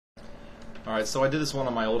Alright, so I did this one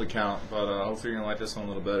on my old account, but hopefully you're going to like this one a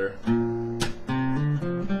little better.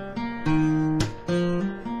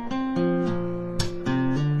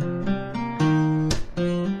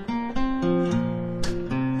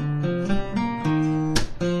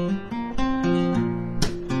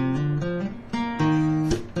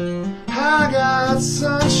 I got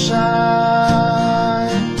sunshine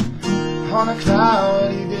on a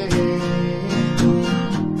cloudy day,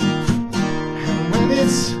 and when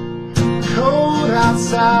it's cold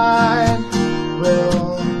outside,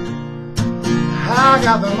 well, I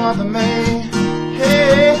got the month of May.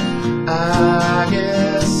 Hey, I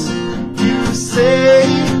guess you say,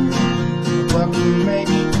 what can make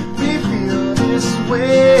me feel this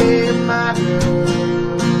way, my girl?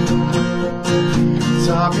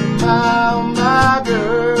 Talking about my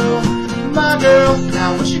girl, my girl.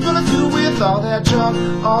 Now what you gonna do with all that junk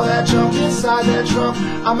inside that trunk?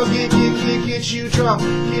 I'ma get you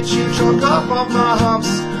drunk off my humps,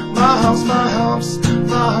 my humps, my humps,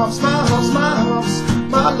 my humps, my humps, my humps,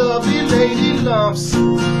 my lovely lady lumps.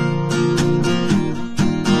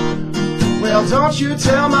 Well, don't you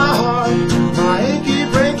tell my heart, my achy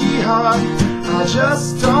breaky heart, I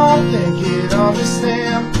just don't think it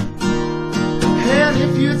understand. And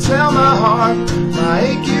if you tell my heart, my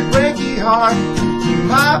achy breaky heart, you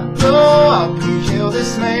might blow up and kill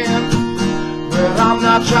this man. Well, I'm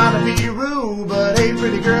not trying to be rude, but hey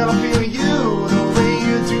pretty girl, I feel you. The way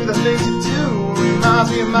you do the things you do reminds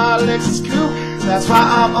me of my Lexus coupe. That's why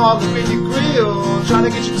I'm all up in your grill, trying to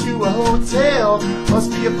get you to a hotel. Must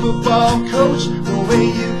be a football coach, the way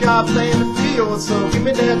you got playing the field. So give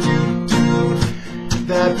me that dude,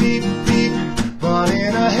 that beep beep,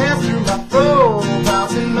 running a hand through my fro,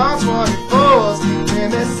 bouncing on 24s, when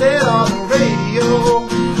they said on the radio.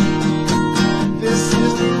 This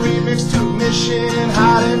is the remix to Mission,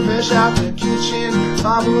 hot and fresh out the kitchen.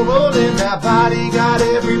 Mama rolling that body, got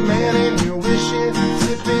every man in here wishing.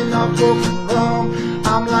 Sipping on coke and rum,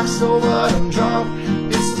 I'm like so what, I'm drunk.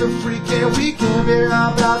 It's the freaking weekend, we're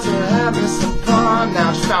about to have me some fun.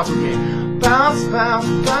 Now just bounce with me. Bounce, bounce,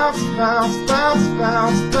 bounce, bounce, bounce,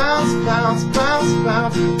 bounce, bounce, bounce, bounce,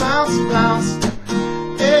 bounce, bounce, bounce.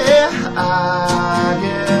 Yeah, I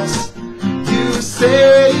guess you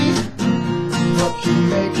say, what can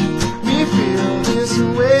make me feel this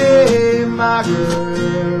way, my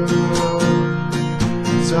girl?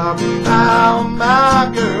 Talking about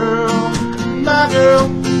my girl, my girl.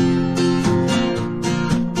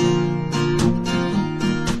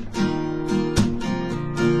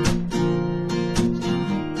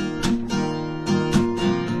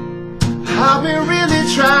 I've been really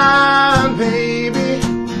trying, baby,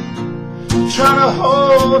 trying to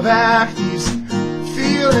hold back these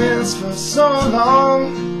feelings for so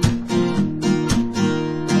long.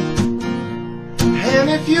 And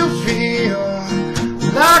if you feel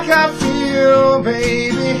like I feel,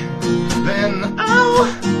 baby, then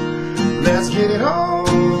let's get it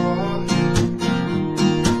on.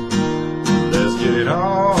 Let's get it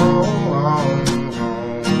on.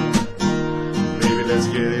 Baby, let's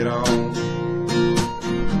get it on.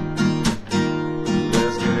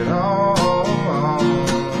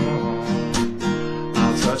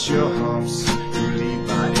 I'll touch your humps, you